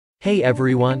Hey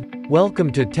everyone,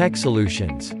 welcome to Tech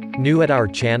Solutions. New at our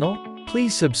channel?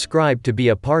 Please subscribe to be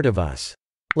a part of us.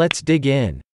 Let's dig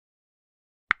in.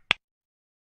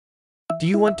 Do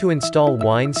you want to install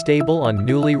WineStable on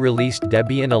newly released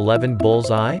Debian 11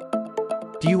 Bullseye?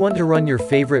 Do you want to run your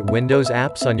favorite Windows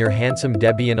apps on your handsome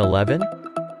Debian 11?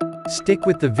 Stick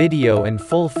with the video and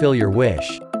fulfill your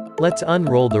wish. Let's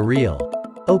unroll the reel.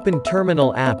 Open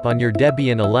Terminal app on your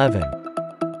Debian 11.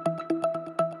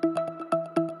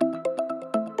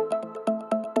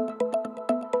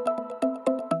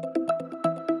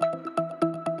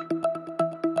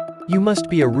 You must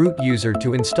be a root user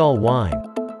to install Wine.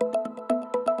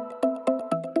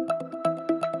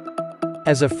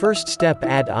 As a first step,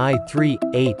 add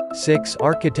i386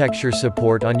 architecture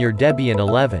support on your Debian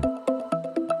 11.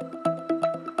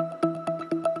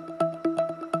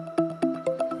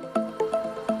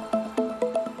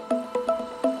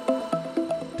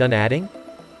 Done adding?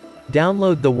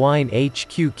 Download the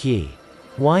WineHQ.key.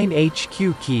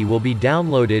 WineHQ.key will be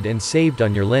downloaded and saved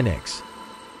on your Linux.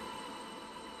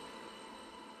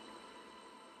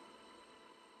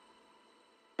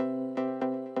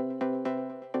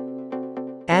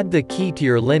 Add the key to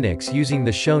your Linux using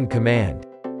the shown command.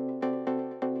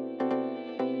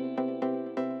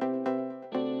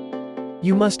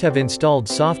 You must have installed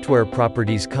Software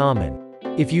Properties Common.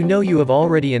 If you know you have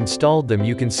already installed them,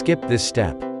 you can skip this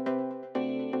step.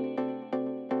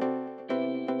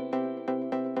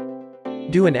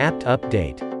 Do an apt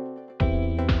update.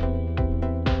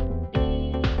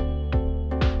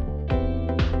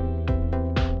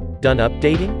 Done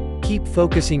updating? Keep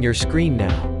focusing your screen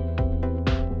now.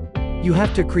 You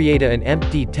have to create an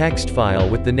empty text file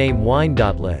with the name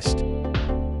wine.list.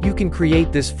 You can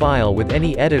create this file with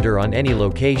any editor on any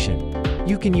location.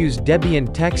 You can use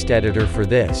Debian text editor for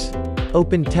this.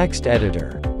 Open text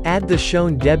editor. Add the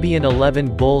shown Debian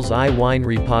 11 Bullseye wine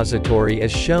repository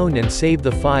as shown and save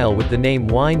the file with the name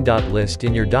wine.list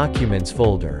in your Documents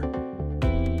folder.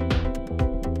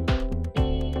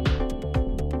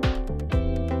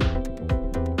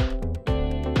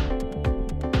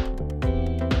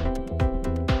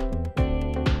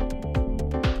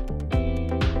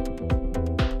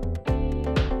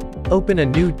 Open a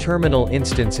new terminal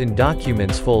instance in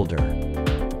Documents folder.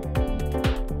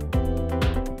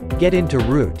 Get into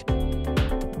root.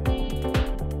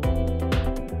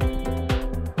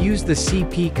 Use the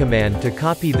cp command to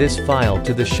copy this file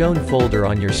to the shown folder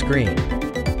on your screen.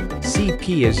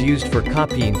 Cp is used for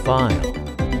copying file.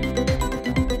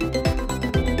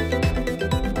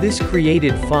 This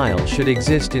created file should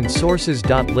exist in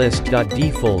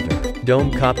sources.list.d folder.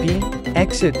 Don't copying?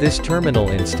 Exit this terminal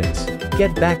instance.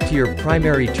 Get back to your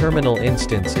primary terminal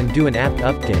instance and do an apt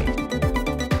update.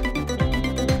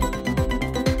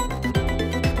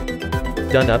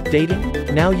 Done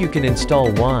updating? Now you can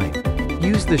install Wine.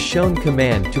 Use the shown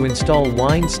command to install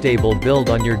WineStable build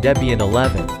on your Debian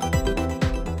 11.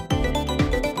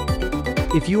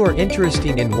 If you are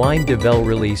interested in Wine Devel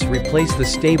release, replace the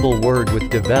stable word with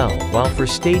Devel, while for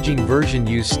staging version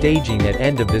use staging at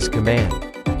end of this command.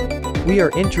 We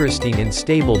are interested in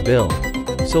stable build.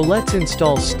 So let's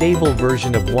install stable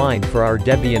version of Wine for our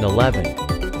Debian 11.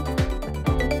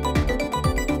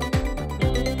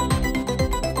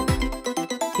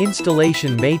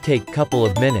 Installation may take couple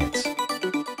of minutes.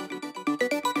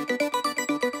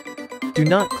 Do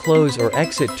not close or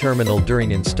exit terminal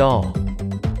during install.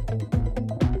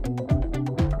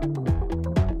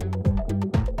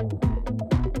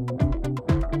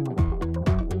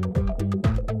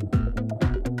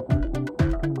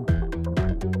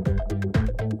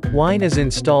 Wine is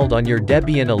installed on your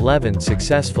Debian 11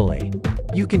 successfully.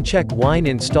 You can check Wine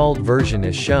installed version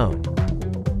as shown.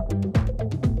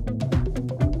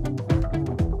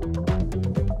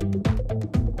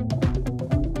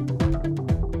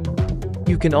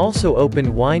 You can also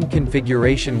open Wine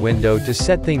configuration window to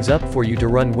set things up for you to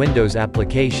run Windows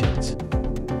applications.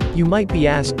 You might be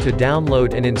asked to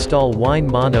download and install Wine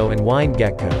Mono and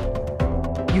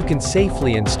WineHQ. You can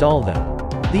safely install them.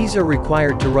 These are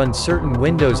required to run certain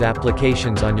Windows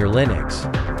applications on your Linux.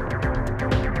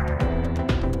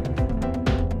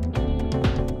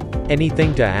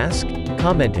 Anything to ask?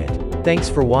 Comment it. Thanks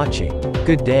for watching.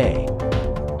 Good day.